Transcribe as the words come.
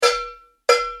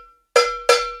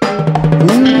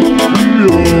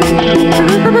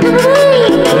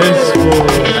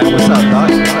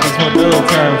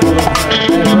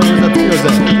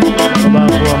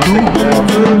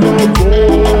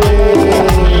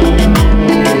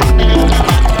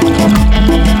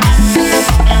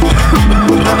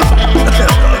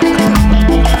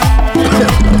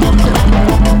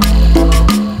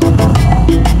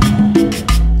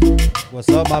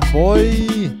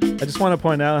want to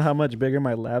point out how much bigger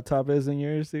my laptop is than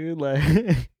yours, dude. Like,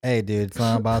 Hey, dude, it's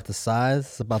not about the size;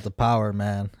 it's about the power,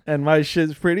 man. and my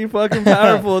shit's pretty fucking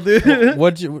powerful, dude.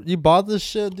 What you bought this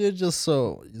shit, dude? Just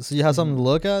so you have something to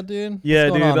look at, dude? Yeah,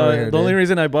 What's dude. going on over here, The only dude?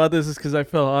 reason I bought this is because I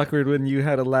felt awkward when you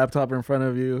had a laptop in front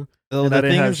of you Well, and the I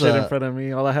didn't thing have is, shit in front of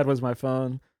me. All I had was my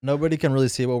phone. nobody can really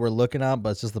see what we're looking at, but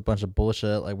it's just a bunch of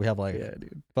bullshit. Like we have like Yeah,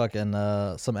 dude. fucking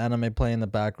some anime playing in the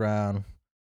background.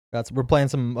 We're playing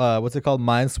some what's it called,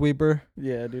 Minesweeper.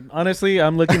 Yeah, dude. Honestly,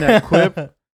 I'm looking at Quip. I'm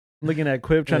looking at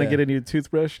Quip trying Yeah. to get a new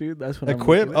toothbrush, dude. That's what A I'm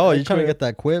Quip? looking at. Oh, A you're trying to Quip. get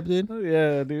that Quip, dude? Oh,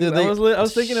 yeah, dude. Dude, I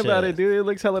was thinking about shit. it, dude. It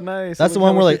looks hella nice. That's the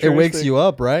one where like it wakes you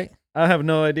up, right? I have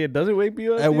no idea. Does it wake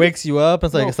you up? It dude? wakes you up.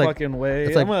 It's like no it's like fucking way.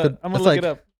 it's like I'm the- gonna it's look like- it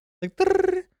up. like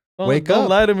trrrr. Don't, wake don't up.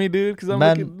 lie to me, dude. Because I'm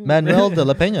looking. Manuel de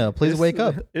la Peña, please It's- wake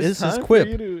up. it's This is time Quip. for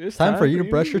you to- it's Time for you to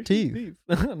brush your teeth.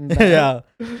 Nah. Yeah,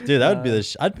 dude, that would be Nah.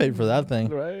 the. I'd pay for that thing.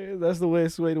 Right, that's the way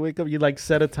to wake up. You like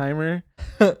set a timer,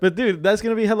 but dude, that's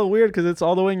gonna be hella weird because it's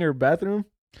all the way in your bathroom.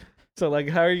 So like,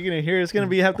 how are you gonna hear? It's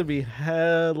gonna have to be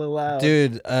hella loud,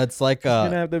 Dude, it's like It's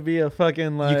gonna have to be a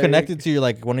fucking like. you connect it to your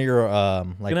like one of your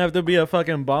It's like gonna have to be a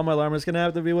fucking bomb alarm. It's gonna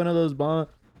have to be one of those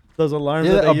those alarms.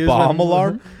 Yeah, that they a use bomb when-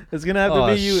 alarm? It's gonna have to Oh,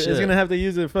 be you. It's shit. gonna have to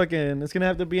use a fucking. It's gonna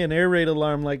have to be an air raid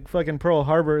alarm like fucking Pearl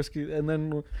Harbor.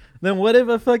 And then what if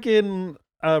a fucking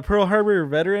Pearl Harbor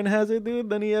veteran has it, dude?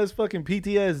 Then he has fucking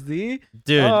PTSD.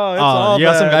 dude. Oh, it's all you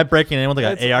got some bad. guy breaking in with like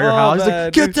It's an AR your all house. He's like,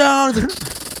 bad, get dude. down.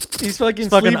 He's like, He's fucking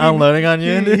fucking sleeping. unloading on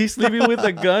you. dude. He's sleeping with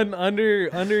a gun under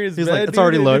his He's bed. like, it's dude,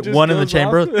 already and it loaded. just One in the goes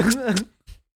chamber. off.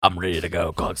 I'm ready to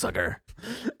go, cocksucker.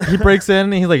 He breaks in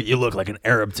and he's like, you look like an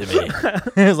Arab to me.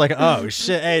 He's like, oh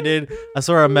shit, hey dude, I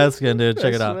swear I'm Mexican, dude.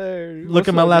 Check I it out. swear. Look What's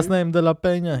at my up, last dude? name, De La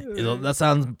Peña.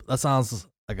 That sounds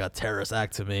like a terrorist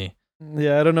act to me.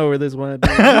 Yeah, I don't know where this went.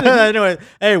 dude. Anyway,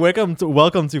 hey, welcome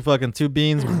to fucking Two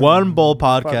Beans, One Bowl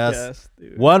podcast.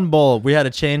 dude. One Bowl. We had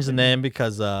to change the name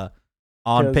because on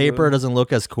 'Cause, paper it doesn't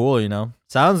look as cool, you know.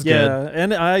 Sounds good. Yeah,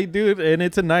 and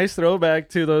it's a nice throwback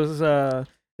to those.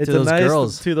 It's To a those nice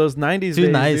girls. to those '90s Too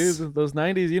babies, nice. dude. Those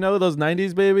 '90s, you know, those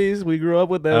 '90s babies. We grew up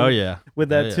with them. Oh yeah. with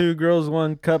that Oh, yeah. 2 girls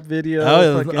 1 cup video.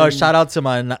 Oh, fucking- shout out to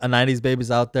my 90s babies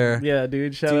out there. Yeah,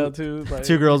 dude. Shout out to like,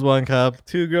 2 girls, 1 cup.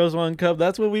 2 girls 1 cup.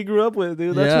 That's what we grew up with,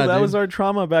 dude. Yeah, That dude. was our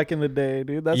trauma back in the day,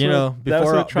 dude. That's You what, know, that's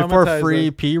before what before traumatized free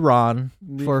us. P Ron.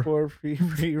 Before free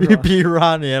P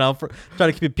Ron, you know, try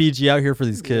to keep it PG out here for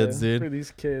these kids, For dude.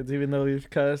 these kids, even though we've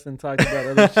cussed and talked about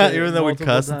other shit. Even though we multiple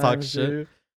cuss and talk times, shit. dude.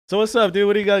 So what's up, dude?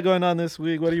 What do you got going on this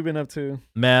week? What have you been up to?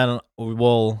 Man,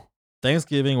 well,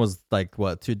 Thanksgiving was like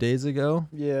what, 2 days ago?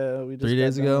 Yeah, we just 3 got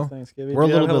days done ago? with Thanksgiving. We're a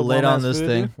Do you have little bit hella late on bomb-ass this food,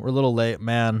 thing. dude? We're a little late,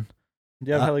 man. Do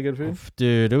you have hella good food?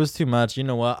 Dude, it was too much. You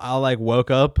know what? I like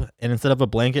woke up and instead of a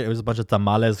blanket, it was a bunch of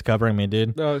tamales covering me,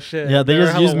 dude. Oh shit! Yeah, they were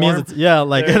just hella used me warm? as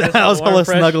like They were just I was warm, hella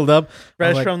fresh- snuggled up.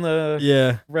 fresh like, from the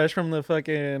Yeah. fresh from the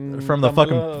fucking fucking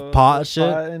tamale, pot shit.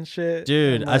 and shit.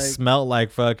 Dude, and I smelt like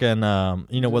fucking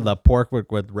you know, with the pork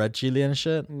with red chili and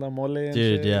shit. la mole and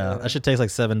Dude, shit, yeah. That should take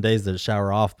like 7 days to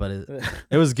shower off, but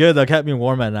it was good though. Kept me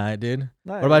warm at night, dude.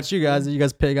 What about you guys? Did you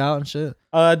guys pig out and shit?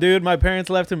 Dude, my parents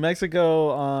left to Mexico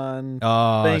on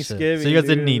Oh, Thanksgiving. shit. So you guys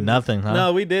didn't dude. eat nothing, huh?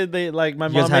 No, we did. They like my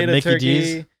You guys mom had made a Mickey turkey.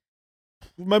 D's?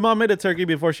 My mom made a turkey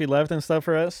before she left and stuff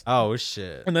for us. Oh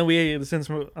shit. And then we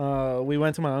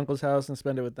went to my uncle's house and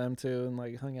spent it with them too and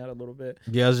like hung out a little bit.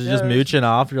 You guys are just Yeah, mooching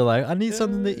off. You're like, I need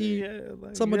something to Yeah, eat. yeah,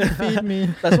 like, Somebody yeah. feed me.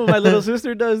 That's what my little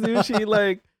sister does, dude. She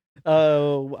like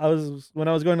when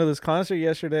I was going to this concert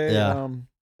yesterday, Yeah.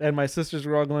 and my sisters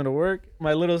were all going to work.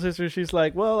 My little sister, she's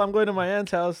like, "Well, I'm going to my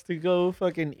aunt's house to go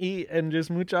fucking eat and just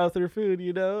mooch off their food,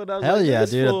 you know." And I was Hell like, yeah,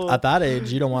 "This dude. fool." At that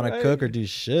age, you don't want to Right. cook or do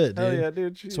shit, dude. Hell yeah,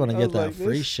 dude. Just wanna I get was that like,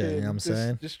 free this shit, you know what I'm just-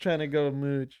 saying? Just trying to go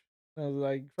mooch. I was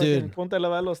like, Dude. fucking ponte a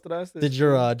lavar los trastes. Did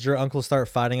your uncle start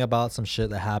fighting about some shit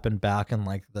that happened back in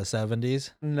like the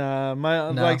 70s? Nah,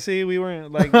 No. like, see, we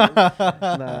weren't like, nah.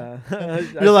 I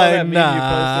You're saw like, that meme you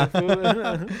nah.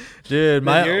 posted, fool. Dude,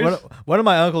 Then yours? one of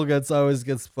my uncle always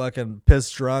gets fucking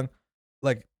pissed drunk.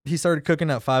 Like he started cooking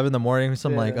at 5 a.m,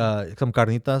 some like some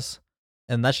carnitas,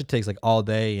 and that shit takes like all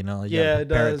day, you know. You gotta Yeah, it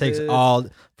prepare does. takes It's- all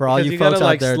for all Because you you folks gotta out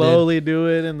like there, dude. slowly do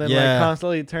it and then Yeah. like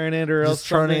constantly turn it or else Just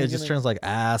turning it something, just turns like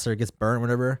ass or it gets burnt,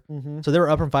 whatever. Mm-hmm. So they were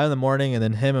up from 5 a.m, and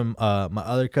then him and my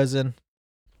other cousin,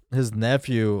 his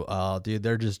nephew, dude,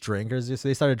 they're just drinkers. So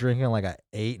they started drinking like at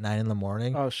 8, 9 in the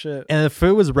morning. Oh shit! And the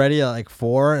food was ready at like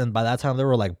 4, and by that time they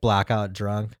were like blackout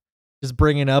drunk. Just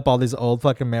bringing up all these old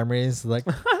fucking memories. Like,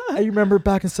 I remember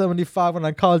back in 75 when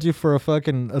I called you for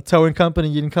a towing company,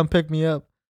 you didn't come pick me up.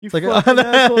 You It's like, fucking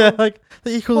asshole. like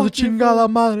the hijo de Fuck you for- chingada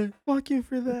madre. Fuck you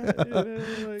for that. You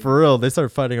know, like, For real, they started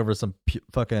fighting over some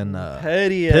fucking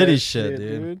petty petty ass shit,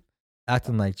 dude.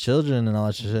 acting like children and all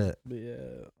that shit. But yeah.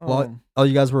 Well, oh,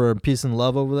 you guys were in peace and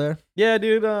love over there? Yeah,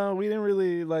 dude. We didn't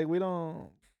really like. We don't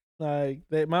like.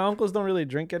 My uncles don't really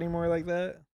drink anymore like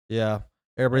that. Yeah.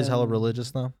 Everybody's hella And-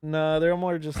 religious now. No, they're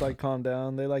more just like calm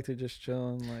down. They like to just chill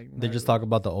and like. They just talk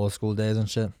about the old school days and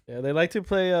shit. Yeah, they like to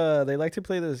play. They like to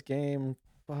play this game.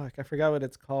 Fuck, I forgot what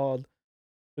it's called.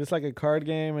 But it's like a card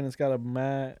game, and it's got a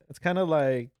mat. It's kind of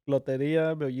like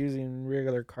loteria, but using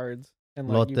regular cards. And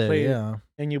like you play, yeah.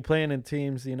 and you playing in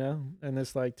teams, you know. And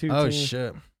it's like two Oh teams.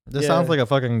 shit. This Yeah. sounds like a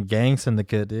fucking gang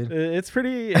syndicate, dude. It's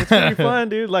pretty fun,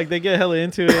 dude. Like they get hella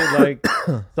into it. Like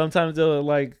sometimes they'll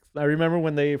like. I remember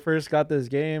when they first got this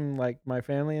game, like my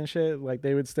family and shit. Like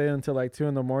they would stay until like 2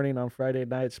 a.m. on Friday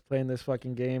nights playing this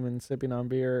fucking game and sipping on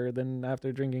beer. Then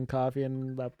after drinking coffee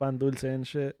and la pan dulce and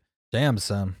shit. Damn,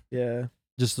 son. Yeah,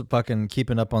 Just fucking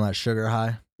keeping up on that sugar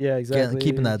high. yeah, exactly.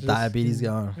 Keeping that Just- diabetes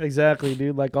going. Exactly,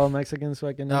 dude. Like all Mexicans,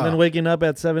 fucking. Oh. And then waking up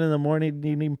at 7 a.m.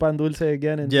 eating pan dulce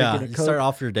again and Yeah. drinking You a Coke. start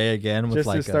off your day again with just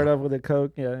like to start off with a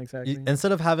Coke. Yeah, exactly.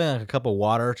 instead of having like a cup of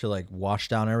water to like wash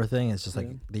down everything, it's just like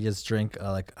Yeah. they just drink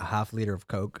like a half liter of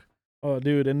Coke. Oh,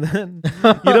 dude, and then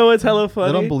you know what's hella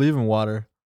funny? They don't believe in water.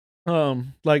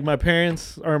 Like my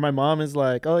parents or my mom is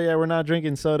like, oh yeah, we're not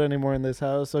drinking soda anymore in this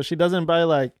house. So she doesn't buy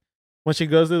like when she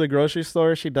goes to the grocery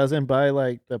store, she doesn't buy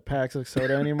like the packs of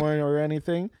soda anymore or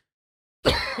anything.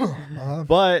 Uh-huh.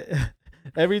 But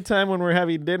every time when we're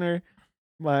having dinner,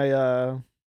 my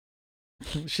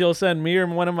she'll send me or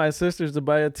one of my sisters to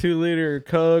buy a 2-liter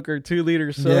Coke or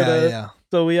 2-liter soda. Yeah.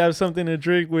 So we have something to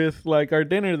drink with like our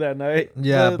dinner that night.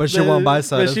 Yeah, but she won't buy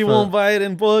soda But she for- won't buy it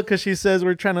in bulk because she says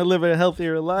we're trying to live a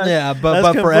healthier life. Yeah, That's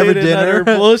but for every complete and utter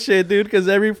dinner, bullshit, dude. Because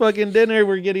every fucking dinner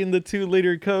we're getting the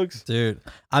 2-liter Cokes. dude.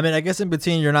 I mean, I guess in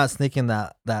between you're not sneaking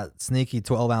that sneaky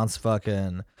 12-ounce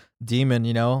fucking demon,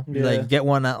 you know. You, Yeah. like get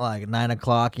one at like 9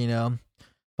 o'clock, you know.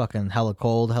 Fucking hella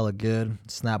cold, hella good.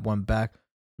 Snap one back.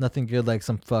 Nothing good like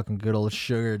some fucking good old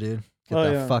sugar, dude. Get Oh,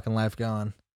 that yeah. fucking life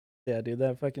going, Yeah, dude,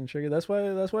 that fucking sugar. That's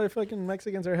why fucking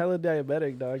Mexicans are hella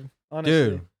diabetic, dog. Honestly.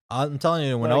 dude. I'm telling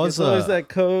you, when I Like, was it's always that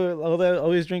Coke,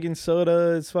 always drinking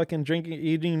soda. It's fucking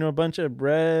eating a bunch of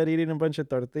bread, eating a bunch of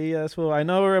tortillas. Well, I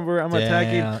know I'm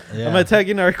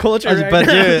attacking our culture, right But,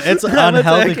 now. dude, it's I'm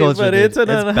unhealthy attacking, culture, But dude. it's an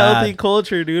It's unhealthy bad.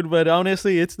 culture, dude. But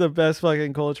honestly, it's the best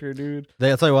fucking culture, dude.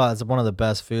 I'll tell you what, it's one of the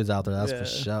best foods out there. That's Yeah, for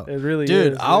sure. It really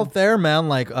Dude, is. out there, man,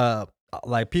 like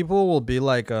people will be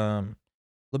like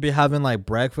they'll be having like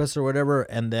breakfast or whatever,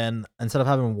 and then instead of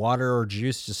having water or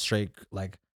juice, just straight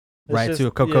like It's right just- to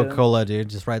a Coca-Cola, dude.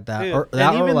 Just right that. Dude, Or and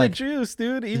that even or like the juice,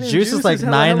 dude. the Even juice is like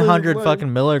hella, hella 900 blood.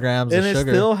 fucking milligrams and of it's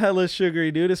sugar. still hella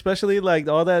sugary, dude. Especially like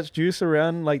all that juice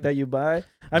around like that you buy.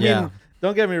 I Yeah. mean,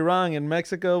 don't get me wrong. In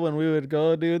Mexico, when we would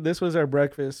go, dude, this was our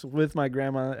breakfast with my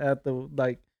grandma at the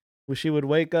like. She would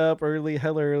wake up early,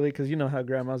 hella early, because you know how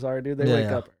grandmas are, dude. They Yeah, wake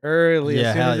yeah. up early Yeah,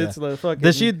 as soon hell as yeah. it's the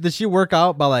fucking. Did she work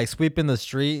out by like sweeping the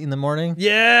street in the morning?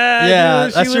 Yeah, Yeah,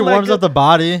 dude, that she shit would, warms like, up the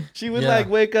body. She would Yeah. like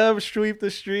wake up, sweep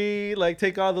the street, like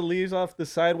take all the leaves off the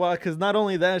sidewalk. Because not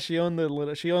only that, she owned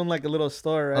like a little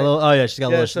store, right? Oh yeah, she's got a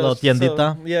little, so- little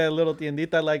tiendita. yeah, a little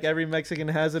tiendita like every Mexican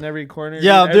has in every corner.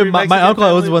 Yeah, Every dude, my Mexican uncle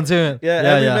owns family- one too. Yeah,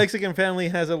 every Mexican family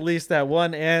has at least that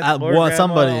one aunt or grandma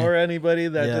somebody. or anybody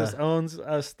that Yeah. just owns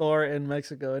a store in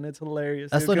Mexico, and it's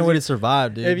hilarious. That's dude, the only 'cause way to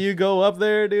survive, dude. if you go up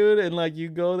there, dude, and like you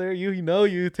go there,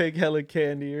 you take hella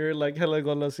candy or like hella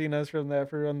golosinas from that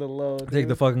for on the low. Take dude.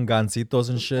 the fucking gancitos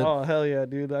and shit. Oh hell yeah,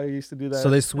 dude! I used to do that. So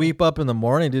they sweep up in the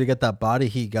morning, dude, to get that body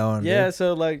heat going. Yeah, dude.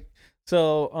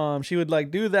 so she would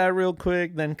like do that real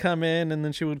quick, then come in, and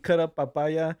then she would cut up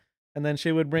papaya, and then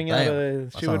she would bring Damn,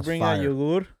 out sounds fire.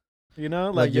 yogurt, you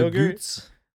know, like yogurt, yogurts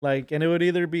like, and it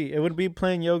would be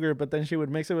plain yogurt, but then she would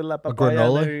mix it with la or papaya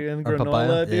granola and or granola,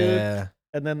 papaya. dude, Yeah,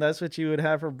 and then that's what she would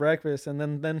have for breakfast, and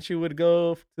then she would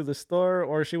go to the store,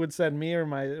 or she would send me or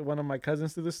one of my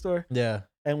cousins to the store, yeah.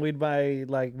 and we'd buy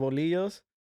like bolillos,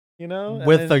 you know, and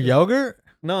With then the yogurt?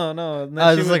 no, and then Oh,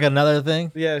 she this is would- like another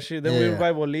thing. yeah, we Yeah. would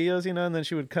buy bolillos, you know, and then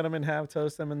she would cut them in half,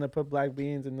 toast them, and then put black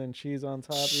beans and then cheese on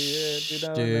top of it, you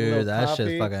know. and then little Dude, that coffee,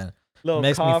 shit's fucking little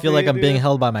makes me feel like coffee, I'm being dude.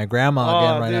 held by my grandma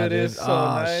again Oh, right now, dude, dude. it's so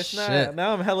Oh nice. shit.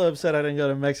 Now I'm hella upset I didn't go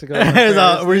to Mexico.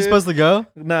 Were you supposed to go?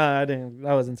 Nah, I didn't.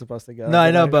 I wasn't supposed to go. No, I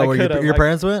know, but were could've, your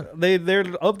parents went? They're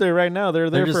up there right now.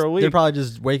 They're there for a week. They're probably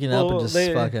just waking up Well, and just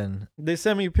they- fucking. They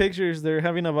sent me pictures. They're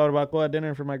having a barbacoa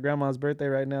dinner for my grandma's birthday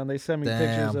right now, and they sent me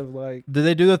pictures Damn. of like. Did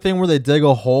they do the thing where they dig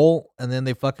a hole and then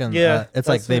they fucking? Yeah, it's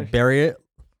like that's they it. bury it.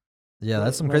 Yeah, Well,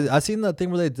 that's some well- crazy. I seen that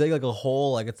thing where they dig like a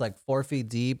hole, like it's like 4 feet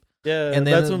deep, Yeah, And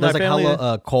then that's when there's my like family.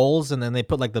 hella coals, and then they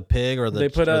put like the pig or the, They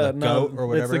put or a the goat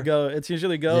or It's the whatever. goat. It's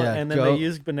usually goat, Yeah, and then goat. they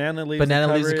use banana leaves.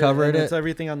 Banana leaves to cover and it. It's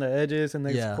everything on the edges, and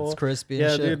then Yeah, it's cool. it's crispy. Yeah,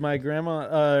 and shit. dude, my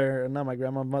grandma, not my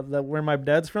grandma, where my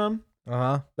dad's from,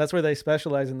 that's where they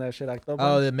specialize in that shit.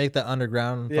 Oh, they make that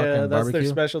underground yeah, fucking that's barbecue. their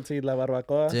specialty, la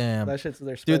barbacoa. Damn. That shit's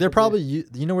their specialty. Dude, they're probably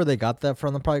you know where they got that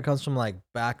from? That probably comes from like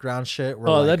background shit. Where,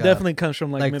 Oh, like, that definitely comes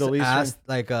from like Middle Eastern.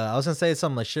 I was gonna say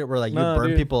something like shit where like you No, burn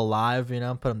dude. people alive, you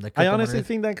know, put them. They cook I 'em honestly underneath.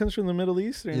 think that comes from the Middle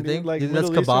Eastern. You dude. think? Like You think that's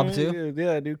Middle kebab Eastern,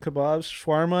 yeah, dude, kebabs,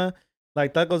 shawarma,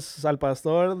 like tacos al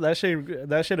pastor.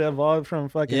 That shit evolved from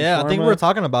fucking. Yeah, I think we shawarma. were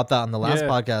talking about that on the last Yeah.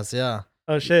 podcast. Yeah.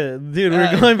 Oh shit, dude,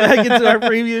 we're going back into our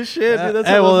previous shit. Dude, that's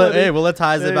hey, all well, I'm saying. hey, well, it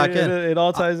ties it back in. It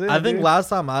all ties in. I think dude. last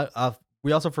time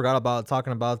we also forgot about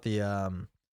talking about the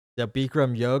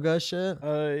Bikram yoga shit.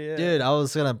 Yeah. Dude, I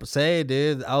was gonna say,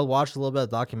 dude, I watched a little bit of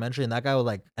documentary, and that guy was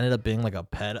like ended up being like a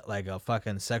pet, like a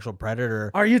fucking sexual predator.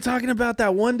 Are you talking about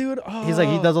that one dude? Oh. He's like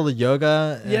he does all the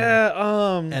yoga. And,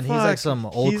 Yeah. and he's like some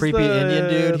old He's creepy the- Indian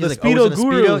dude. He's the like Speedo always in a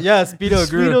guru. Speedo. Yeah, Speedo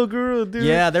guru. Speedo guru, dude.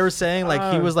 Yeah, they were saying like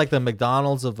he Ah. was like the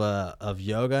McDonald's of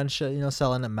yoga and shit. You know,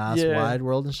 selling it mass Yeah. wide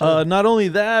world and shit. Not only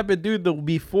that, but dude,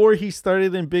 before he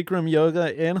started in Bikram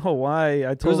yoga in Hawaii, I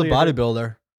he was a totally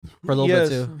bodybuilder for a little bit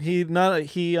too.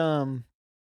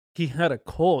 He had a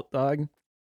cult, dog.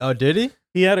 Oh, did he?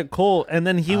 He had a cult, and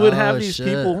then he would have Oh, these shit.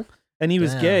 people, and he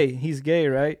was Damn. gay. He's gay,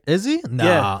 right? Is he?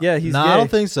 Nah. Yeah, he's nah, gay. I don't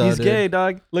think so. He's dude. gay,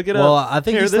 dog. Look it Well, up. I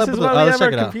think Here, he this slept is with. why Oh, we let's have check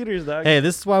our it out. computers, dog. Hey,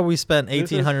 this is why we spent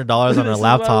This is- $1,800 on our this is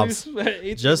why we laptops,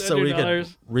 spent just so we could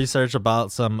 $1,800 research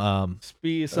about some some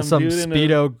dude in a-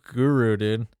 Speedo guru,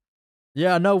 dude.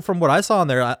 Yeah, no. From what I saw in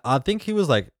there, I think he was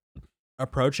like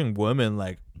approaching women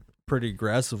like pretty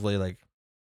aggressively. Like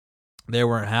they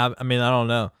weren't having. I mean, I don't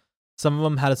know. Some of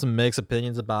them had some mixed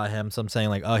opinions about him. Some saying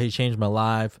like, "Oh, he changed my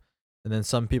life," and then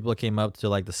some people came up to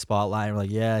like the spotlight and were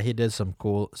like, "Yeah, he did some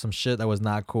shit that was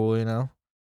not cool," you know,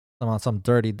 some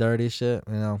dirty shit,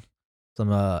 you know,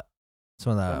 some of that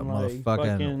Some, like, motherfucking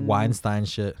fucking- Weinstein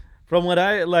shit. From what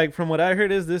I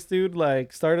heard is this dude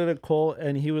like started a cult,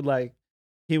 and he would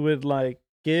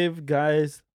give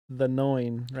guys the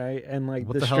knowing, right? And like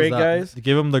What the the hell's straight that? guys To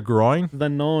give him the groin. the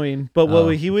knowing. But Oh.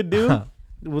 what he would do,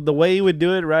 the way he would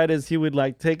do it, right, is he would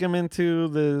like take him into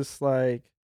this like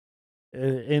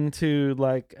into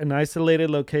like an isolated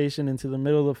location into the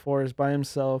middle of the forest by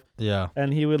himself, Yeah.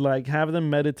 and he would like have them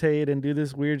meditate and do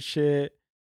this weird shit,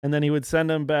 and then he would send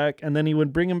them back, and then he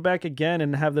would bring them back again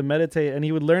and have them meditate, and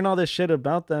he would learn all this shit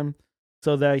about them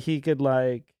so that he could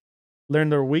like learn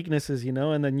their weaknesses, you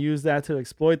know, and then use that to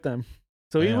exploit them.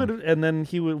 So he Damn. would, and then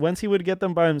he would, once he would get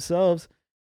them by himself,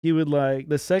 he would like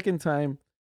the second time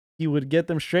he would get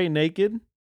them straight naked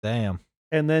Damn.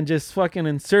 and then just fucking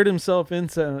insert himself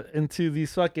into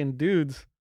these fucking dudes.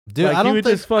 Dude, Like, I he don't would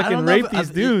think, just fucking I don't know rape if- these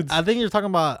dudes. I think you're talking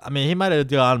about. I mean, he might have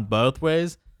gone both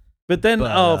ways. But then,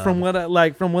 But, from what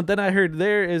I heard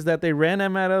there is that they ran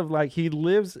him out of like he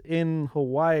lives in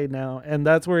Hawaii now, and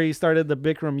that's where he started the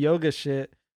Bikram yoga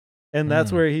shit, and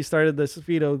that's Mm. where he started the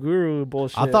Speedo guru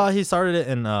bullshit. I thought he started it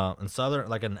in southern,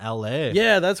 like in L.A.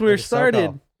 yeah, that's where it Like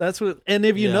started. SoCal. That's what, and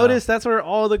if you Yeah. notice, that's where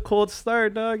all the cults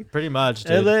start, dog. Pretty much,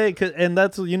 dude. LA, and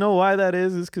that's, you know why that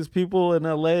is because people in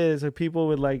LA are people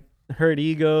with like hurt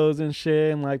egos and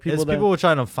shit, and like people It's that, people were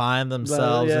trying to find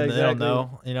themselves yeah, and they don't exactly.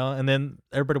 know, you know, and then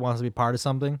everybody wants to be part of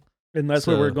something. and that's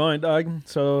where we're so- going, dog.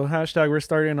 So hashtag we're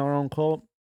starting our own cult.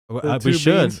 The We two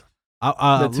should. beans.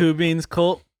 I, The Two Beans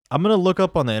cult. I'm gonna look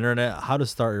up on the internet how to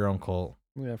start your own cult.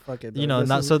 Yeah, fuck it. You dog. know, This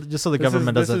not is- so just so the this is-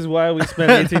 government doesn't. This is why we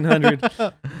spent 1,800,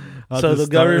 How so to the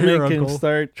start your government own can cult.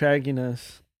 start tracking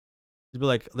us. They'll be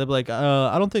like,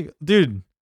 I don't think, dude.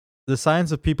 The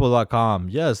scienceofpeople.com.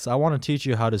 Yes, I want to teach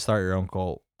you how to start your own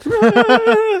cult. He's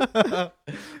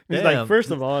Damn. like,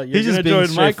 first of all, you're He's just gonna being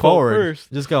join my cult straightforward.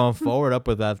 first, Just going forward up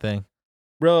with that thing.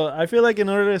 bro. I feel like in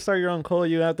order to start your own cult,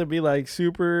 you have to be like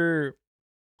super,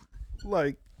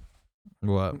 like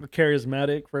What?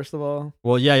 charismatic. First of all,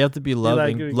 Well, yeah, you have to be You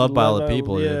loving, like, loved by all the love-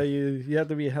 people. Yeah, dude. you have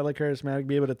to be hella charismatic,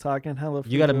 be able to talk and hella.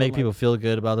 You got to make like- people feel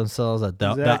good about themselves that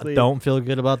Exactly. don't feel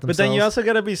good about But themselves. then you also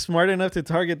got to be smart enough to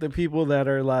target the people that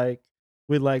are like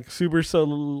with like super slow,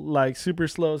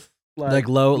 like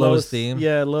low esteem.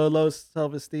 Yeah, low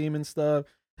self esteem and stuff,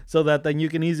 so that then you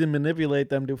can easily manipulate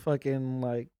them to fucking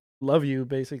like love you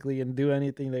basically and do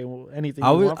anything anything.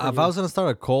 I you would, want from if you. I was gonna start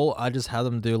a cult, I just have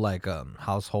them do like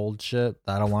household shit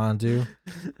that I don't want to do.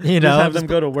 You Just know, have just them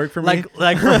go to work for me.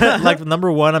 like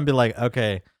number one, I'd be like,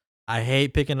 okay, I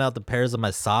hate picking out the pairs of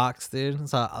my socks, dude.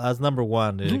 So that's number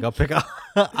one, dude. Go pick out.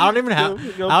 I don't even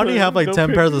have. I only have like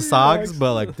 10 pairs of socks,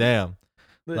 but like, damn,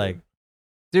 like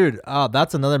Dude,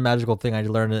 that's another magical thing I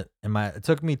learned it it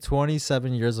took me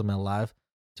 27 years of my life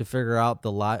to figure out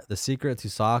the secret to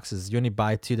socks is you only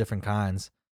buy 2 different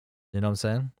kinds. You know what I'm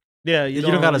saying? Yeah, You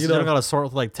don't gotta sort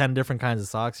with like 10 different kinds of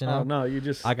socks, you know? Oh no, you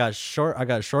just. I got short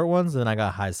ones, and then I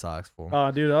got high socks, fool.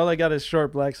 Oh, dude, all I got is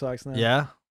short black socks now. Yeah?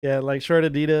 Yeah, like short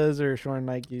Adidas or short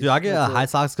Nikes. Dude, I get high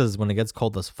socks because when it gets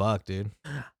cold as fuck, dude.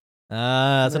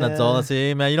 That's an adult.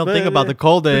 See, man, you don't think about the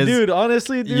cold days. Dude,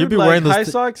 honestly, dude, you'd be like wearing those high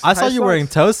socks. I saw high you wearing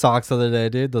socks- toe socks the other day,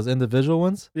 dude. Those individual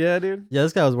ones. Yeah, dude. Yeah,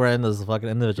 this guy was wearing those fucking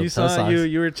individual You toe saw socks.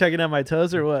 you were checking out my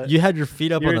toes or what? You had your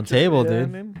feet up on the table,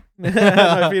 dude. Man. I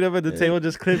had my feet up at the table,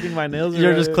 just clipping my nails.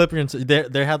 You're just clipping your.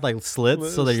 They had like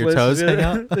slits so that your Slits, toes yeah. hang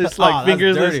out. It's like that's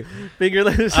fingerless, dirty.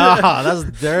 fingerless. That's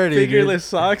dirty. fingerless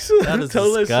socks. That is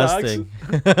toeless disgusting.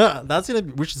 That's gonna.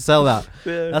 We should sell that.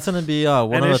 Yeah. That's gonna be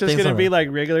one and of it's the just things. gonna be like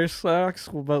regular socks,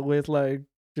 but with like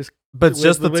but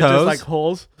just the with toes. just like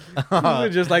holes,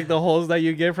 just like the holes that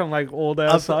you get from like old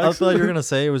ass I socks. thought you were gonna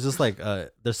say it was just like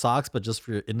they're socks, but just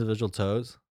for your individual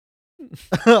toes.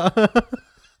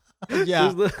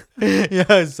 Yeah, Just the-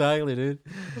 yeah, exactly, dude.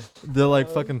 They're like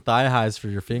fucking thigh highs for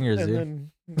your fingers, dude.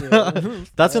 and then,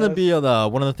 That's gonna be one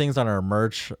of the things on our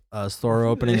merch store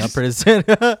opening up pretty soon.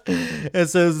 It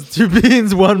says 2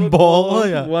 beans, 1 bowl. Oh,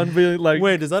 yeah. One being like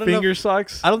Wait, is that finger enough?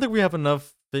 socks. I don't think we have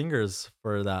enough fingers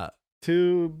for that.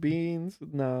 2 beans.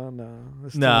 No.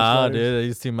 It's too much Nah, letters. dude,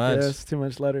 it's too much. Yeah, it's too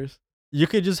much letters. You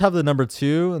could just have the number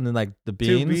 2 and then like the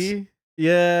beans, 2B.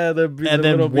 Yeah, the and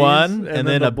little then 1, beans, and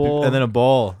then a bowl. and then a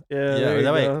bowl. Yeah, yeah, there you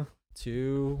that way- go.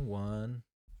 2, 1.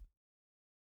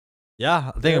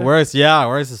 Yeah, I think Yeah. it works. Yeah, it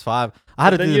works as 5. I had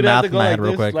But to then do the you'd have math to in go my like head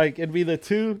real this, quick. like it'd be the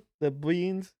 2, the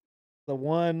beans, the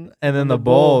 1, And then the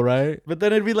bowl, right? But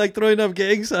then it'd be like throwing up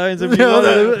gang signs if you Yeah,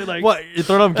 wanted, like what? You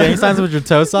throwing up gang signs with your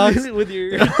toe socks? with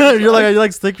your you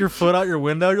like stick your foot out your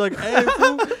window. You're like, hey,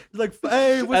 fool. You're like,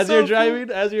 hey, what's as you're up, driving,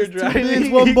 fool? as you're It's 2 driving. beans,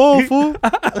 1 bowl, fool.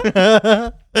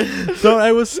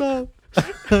 Hey, what's up?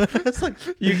 It's like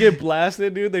You get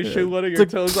blasted, dude. They shoot one of your like-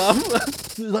 toes off.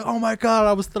 it's like, oh my god,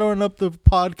 I was throwing up the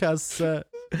podcast set.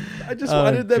 I just Oh,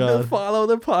 wanted them to God. follow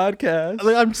the podcast.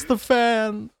 Like, I'm just a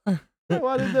fan. I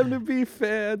wanted them to be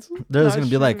fans. There's not gonna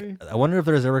be like, streaming. I wonder if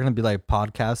there's ever gonna be like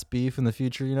podcast beef in the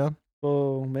future. You know,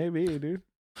 Oh, maybe, dude.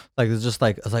 like it's just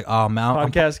like oh man,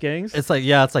 Podcast gangs. it's like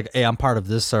it's like hey, I'm part of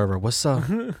this server. What's up?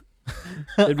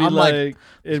 It'd be I'm like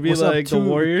it'd be what's up, like the two-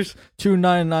 Warriors.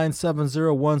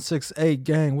 2997016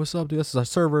 gang. What's up, dude? This is our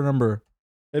server number.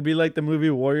 It'd be like the movie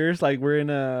Warriors. Like we're in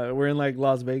like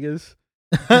Las Vegas.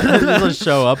 Just like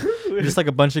show up, just like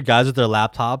a bunch of guys with their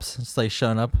laptops, just like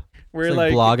showing up, we're just,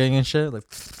 like blogging and shit. Like,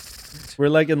 we're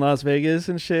like in Las Vegas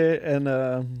and shit,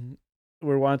 and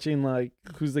we're watching like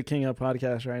Who's the King of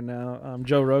Podcast right now.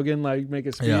 Joe Rogan like make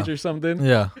a speech Yeah. or something.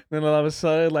 yeah. Then all of a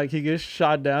sudden, like he gets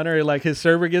shot down or like his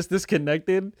server gets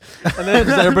disconnected, and then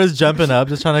Just everybody's jumping up,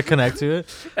 just trying to connect to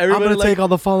it. I'm everybody gonna like take all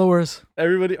the followers.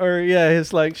 everybody or yeah,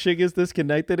 his like shit gets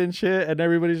disconnected and shit, and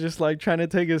everybody's just like trying to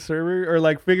take his server or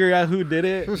like figure out who did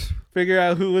it, figure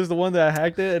out who was the one that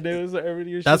hacked it, and it was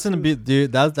everybody. Was That's just- gonna be,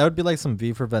 dude. That would be like some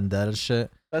V for Vendetta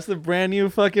shit. That's the brand new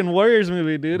fucking Warriors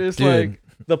movie, dude. It's Dude. like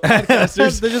the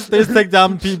podcasters. they just take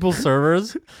down people's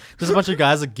servers. Just a bunch of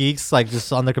guys, like geeks, like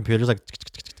just on their computers, like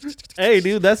Hey,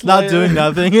 dude, that's not like- doing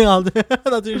nothing.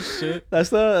 Not doing shit. That's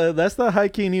the high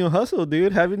key new hustle,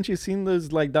 dude. Haven't you seen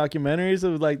those like documentaries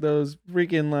of like those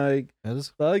freaking like That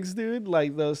is- thugs, dude?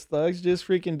 Like those thugs just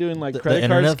freaking doing like The credit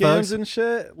card internet scams thugs? and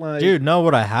shit. Like, Dude, no.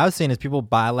 What I have seen is people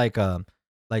buy like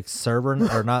server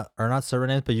or not server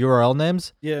names, but URL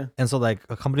names, yeah, and so like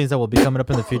companies that will be coming up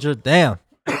in the future. Damn,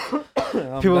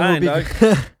 I'm people dying, will be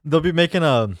dog. they'll be making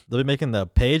the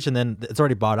page, and then it's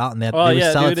already bought out, and Oh they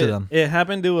yeah, sell dude. it to them. It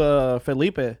happened to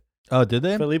Felipe Oh, did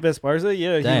they? Felipe Esparza.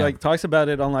 Yeah, he Damn. like talks about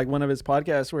it on like one of his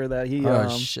podcasts where that he Oh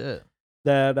shit!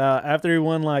 that after he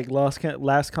won like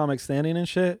last comic standing and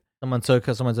shit. Someone took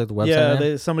the website. Yeah,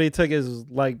 name? somebody took his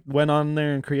like went on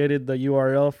there and created the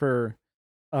URL for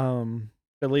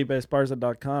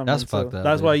FelipeEsparza.com. That's and so fucked up,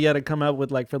 That's why dude. you had to come out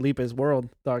with like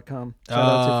Felipe'sWorld.com. Shout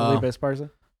out to Oh. Felipe Esparza.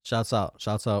 Shouts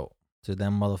out to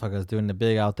them motherfuckers doing the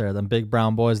big out there, them big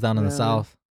brown boys down in the Yeah.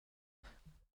 south.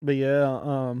 But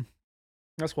yeah,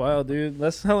 that's wild, dude.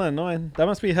 That's hella annoying. That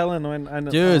must be hella annoying. I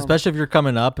know, Dude, especially if you're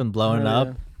coming up and blowing yeah. up,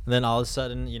 and then all of a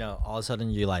sudden,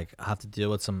 you like have to deal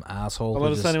with some asshole. All who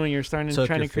of a just- sudden, when you're trying took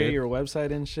to your create food. your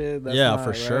website and shit, that's Yeah, not for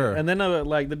right. sure. And then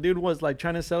like the dude was like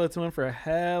trying to sell it to him for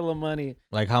hella money,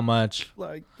 like how much?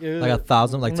 like it was, Like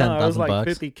 1,000, like no, it was 10,000 like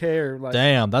bucks. 50K or like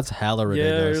Damn, that's hella yeah, it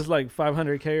ridiculous. was like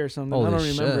 500K or something. Holy I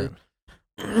don't remember. shit.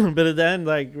 But then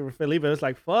like Felipe was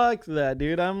like, "Fuck that,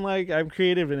 dude! I'm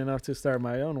creative enough to start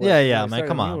my own." Yeah, like, man, start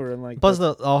come a on. newer, and, like, Plus,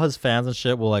 all his fans and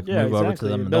shit will like yeah, move over to exactly.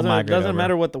 them It and they'll migrate doesn't over.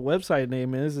 matter what the website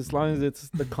name is, as long as it's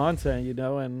the content,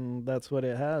 and that's what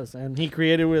it has. And he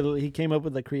came up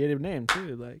with a creative name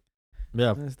too. Like,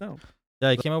 Yeah, it's dope.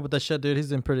 yeah, he came up with that shit, dude. He's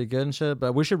doing pretty good and shit.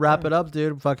 But we should wrap it up,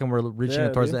 dude. Fucking, we're reaching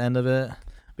it towards the end of it.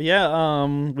 But yeah,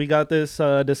 we got this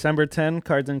December 10,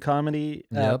 Cards and Comedy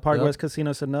at Park West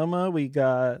Casino Sonoma. We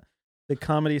got the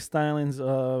comedy stylings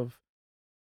of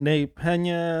Nate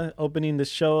Pena opening the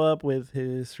show up with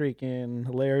his freaking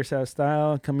hilarious ass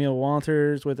style. Camille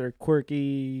Walters with her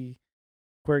quirky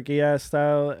ass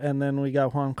style. And then we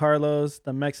got Juan Carlos,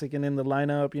 the Mexican in the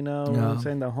lineup, what I'm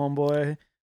saying, the homeboy,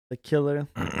 the killer.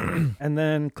 And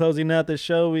then closing out the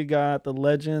show, we got the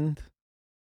legend,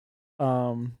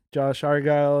 Josh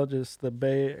Argyle, just the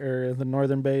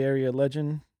Northern Bay Area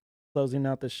legend, closing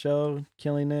out the show,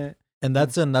 killing it. And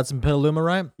that's in Petaluma,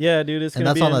 right? Yeah, dude. It's on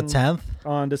the 10th?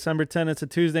 On December 10th. It's a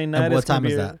Tuesday night. And what time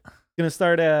is that? It's gonna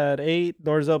start at 8.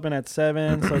 Doors open at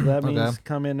 7. So that means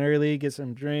come in early, get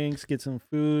some drinks, get some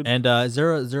food. And there's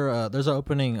an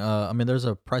opening? There's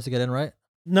a price to get in, right?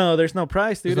 No, there's no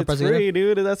price, dude. It's free,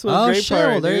 dude. That's what's great shit. part.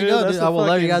 Well, there dude. you go, That's dude. I will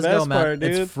let you guys go, man. Part,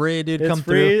 it's free, dude. It's come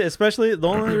free, through. Especially the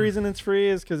only reason it's free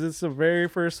is because it's the very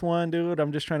first one, dude.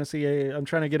 I'm just trying to see I'm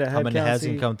trying to get a head how many count. heads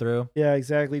can come through? Yeah,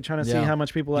 exactly. Trying to see how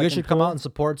much people. You guys should come out and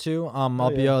support too.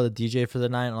 I'll be the DJ for the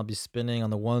night, and I'll be spinning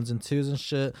on the 1s and 2s and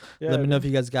shit. Let me know if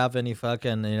you guys got any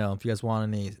fucking, if you guys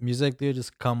want any music, dude.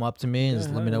 Just come up to me and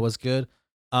just let me know what's good.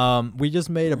 We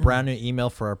just made a brand new email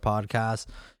for our podcast.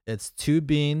 It's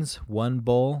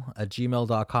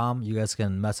 2beans1bowl@gmail.com. You guys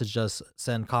can message us,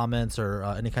 send comments or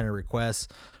any kind of requests,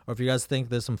 or if you guys think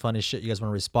there's some funny shit you guys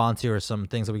want to respond to or some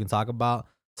things that we can talk about,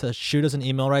 to shoot us an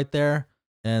email right there.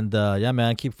 And yeah,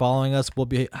 man, keep following us. We'll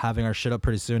be having our shit up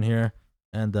pretty soon here.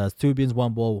 And 2 Beans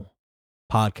 1 Bowl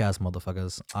podcast,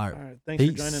 motherfuckers. All right. Thanks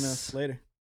for joining us. Later.